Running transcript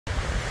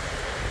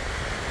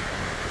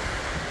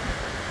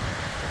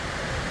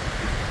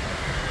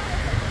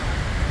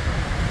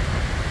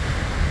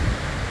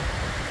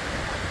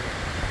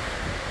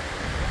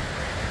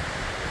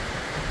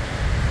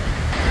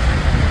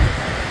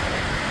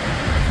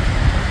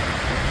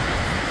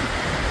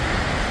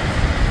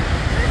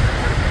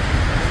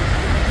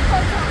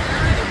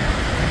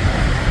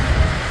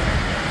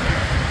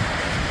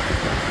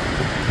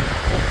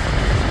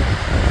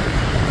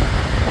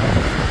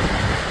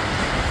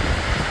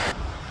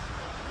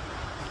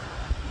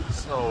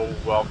So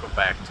welcome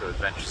back to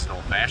Adventure Snow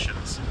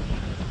Fashions.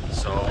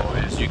 So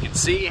as you can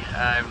see,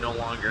 I'm no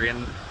longer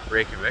in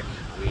Reykjavik.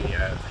 We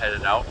have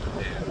headed out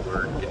and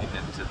we're getting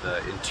into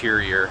the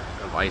interior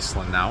of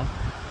Iceland now,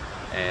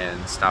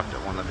 and stopped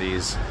at one of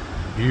these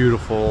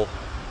beautiful,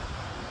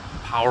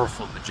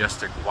 powerful,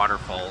 majestic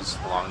waterfalls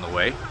along the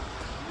way.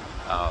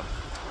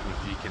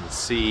 If you can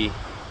see, you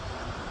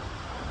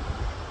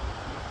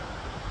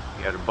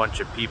got a bunch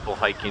of people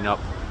hiking up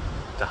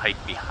to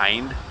hike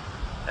behind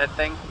that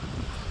thing.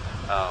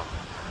 Get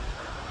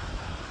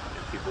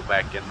people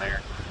back in there.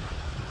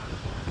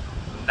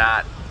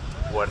 Not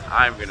what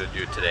I'm gonna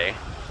do today.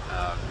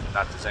 Not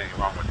that there's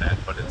anything wrong with that,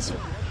 but it's a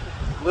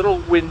little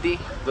windy,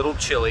 a little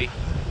chilly,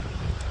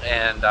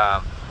 and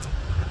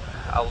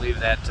I'll leave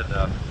that to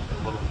the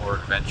little more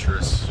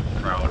adventurous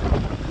crowd.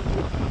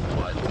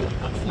 But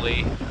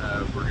hopefully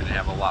we're gonna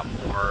have a lot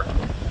more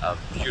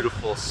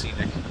beautiful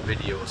scenic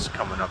videos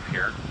coming up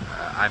here.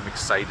 I'm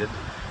excited.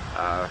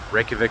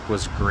 Reykjavik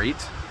was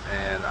great,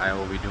 and I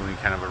will be doing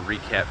kind of a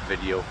recap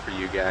video for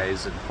you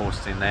guys and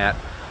posting that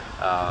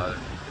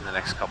in the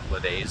next couple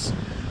of days.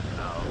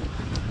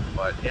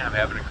 But yeah, I'm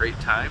having a great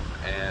time,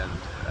 and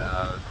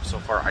so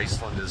far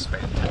Iceland is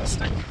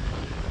fantastic,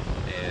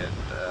 and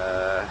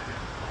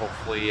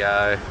hopefully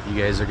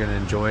you guys are going to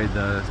enjoy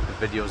the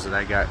videos that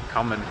I got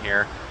coming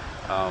here,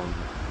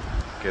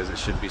 because it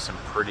should be some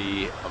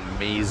pretty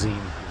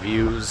amazing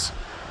views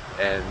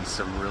and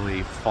some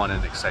really fun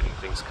and exciting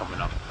things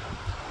coming up.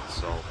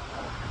 So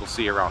we'll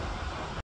see you around.